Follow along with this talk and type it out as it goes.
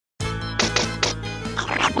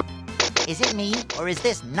Is it me, or is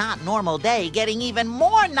this not normal day getting even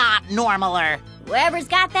more not normaler? Whoever's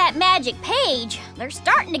got that magic page, they're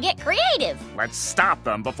starting to get creative. Let's stop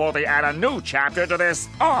them before they add a new chapter to this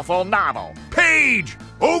awful novel. Page!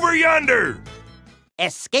 Over yonder!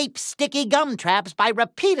 Escape sticky gum traps by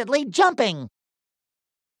repeatedly jumping.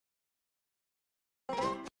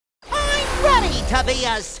 I'm ready to be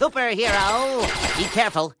a superhero. Be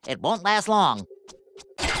careful, it won't last long.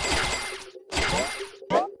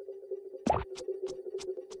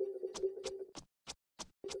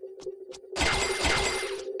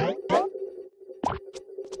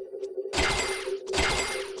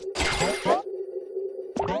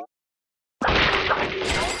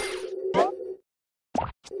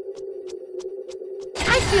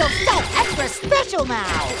 I feel so extra special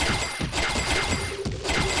now!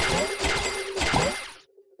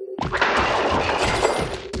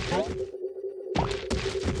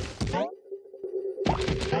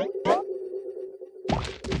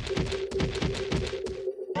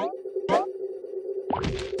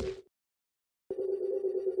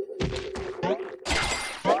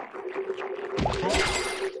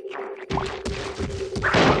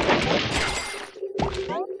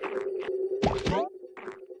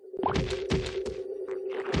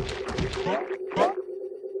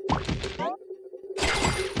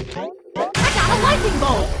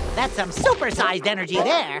 That's some supersized energy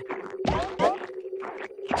there.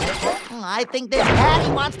 I think this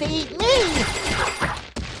patty wants to eat me.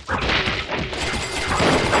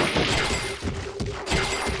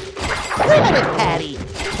 Primitive patty.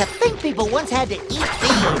 To think people once had to eat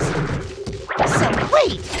these.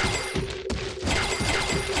 Sweet.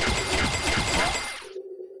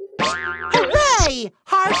 Hooray!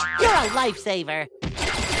 Harsh, you're a lifesaver.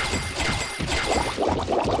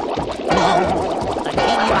 The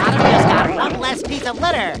teeny bottom just got one less piece of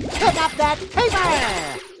litter. Pick up that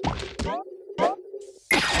paper!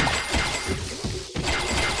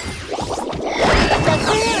 Just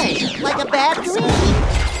vanished like a bad dream.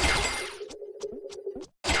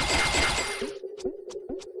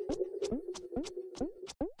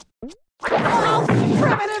 Oh,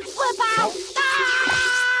 primitive flip out!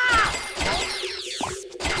 Ah!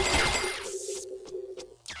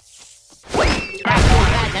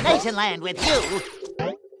 Imagination land with you.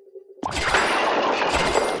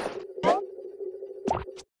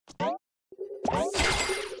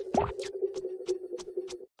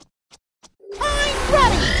 I'm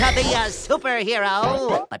ready to be a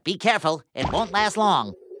superhero. But be careful, it won't last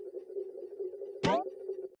long.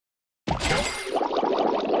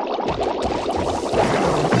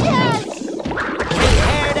 Yes!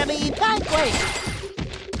 Prepare to be vanquished.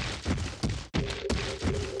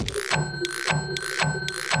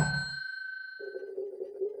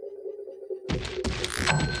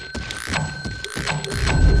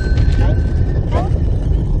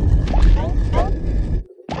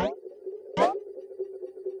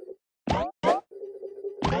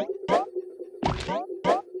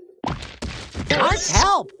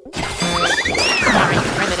 Help! Sorry,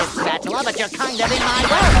 primitive spatula, but you're kind of in my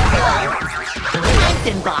way.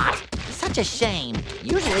 Plankton bot! Such a shame.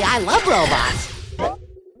 Usually I love robots.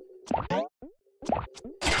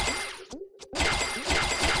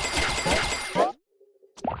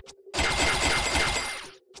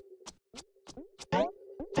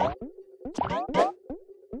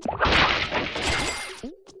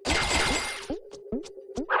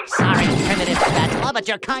 Sorry, primitive spatula, but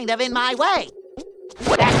you're kind of in my way.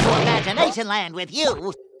 Back to imagination land with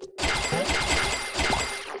you.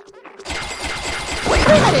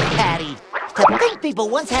 Primitive patty. To think people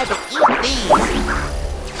once had to eat these.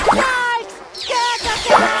 Yikes! Gas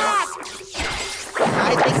attack!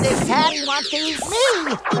 I think this patty wants to eat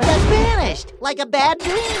me. He just vanished like a bad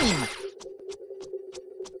dream.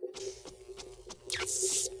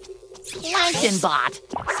 Plankton bot.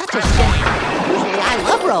 Such a shame. Usually I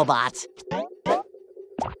love robots.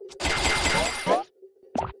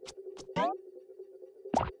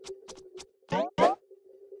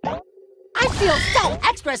 I feel so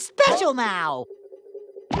extra special now!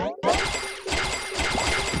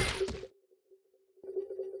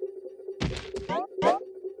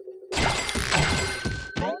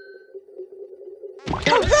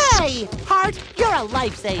 Hooray! Heart, you're a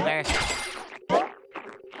lifesaver.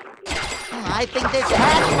 I think this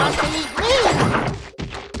patty wants to eat me!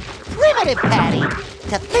 Primitive patty!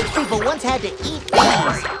 To think people once had to eat these!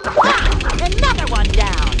 Ah! Another one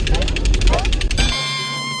down!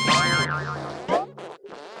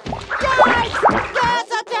 Gas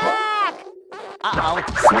attack! Uh-oh,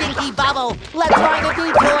 Stinky Bubble, let's find a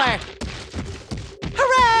detour!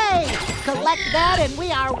 Hooray! Collect that and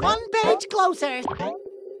we are one page closer.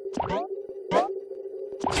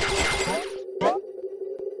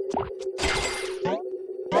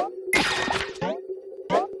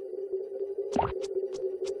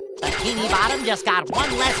 Bikini Bottom just got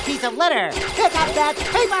one less piece of litter. Pick up that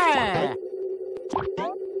paper!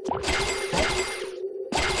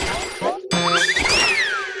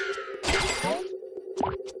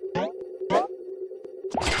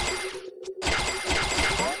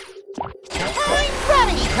 I'm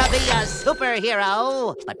ready to be a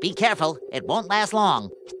superhero! But be careful, it won't last long.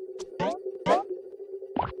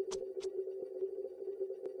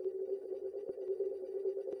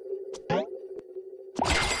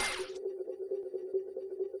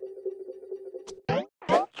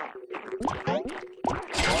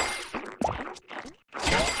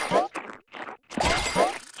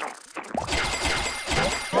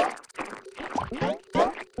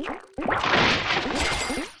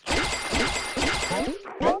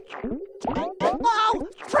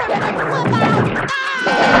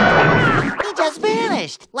 He just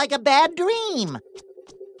vanished, like a bad dream.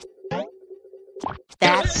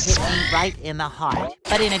 That hit me right in the heart,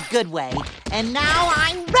 but in a good way. And now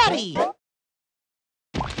I'm ready!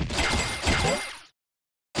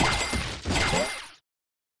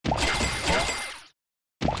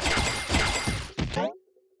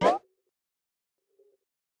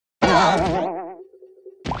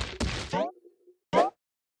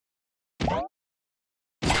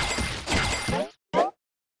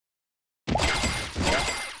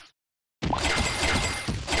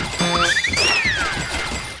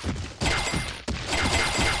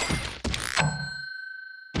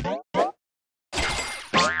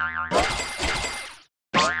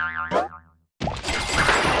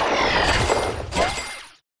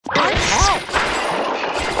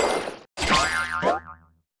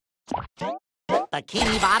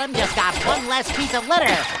 Bikini Bottom just got one less piece of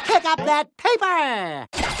litter. Pick up that paper!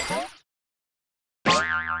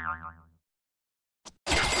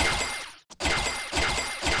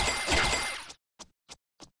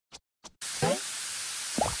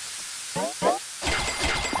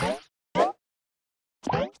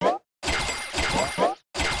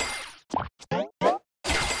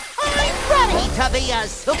 I'm ready to be a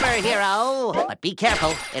superhero! But be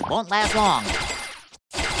careful, it won't last long.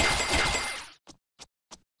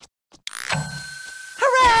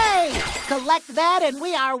 Collect that and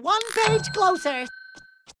we are one page closer. It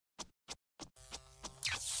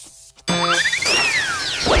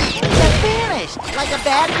vanished like a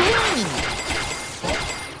bad dream.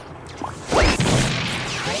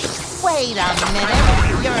 Wait a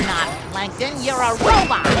minute. You're not plankton, you're a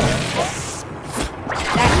robot.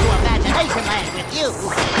 Back to imagination land with you.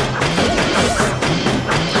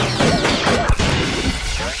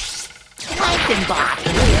 Plankton bot.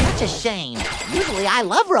 Such a shame. Usually I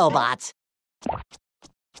love robots.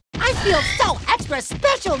 I feel so extra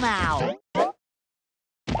special now!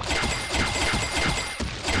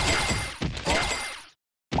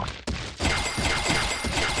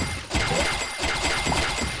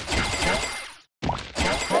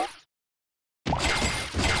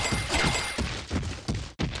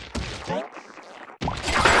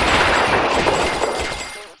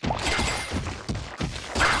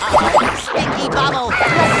 Stinky Bubble!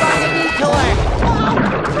 Let's run a detour!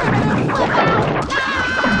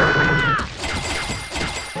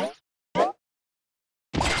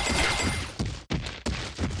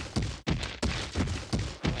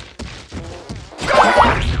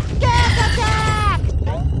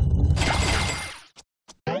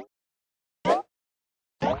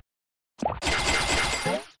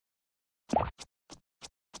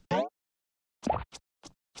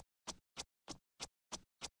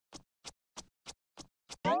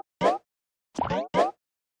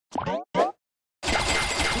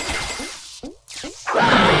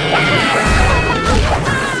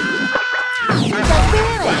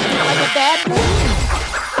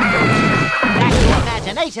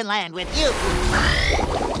 Imagination land with you.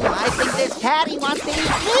 I think this patty wants to eat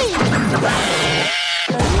me.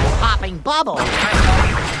 Popping bubbles.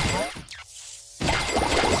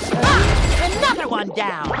 Ah, another one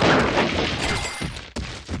down.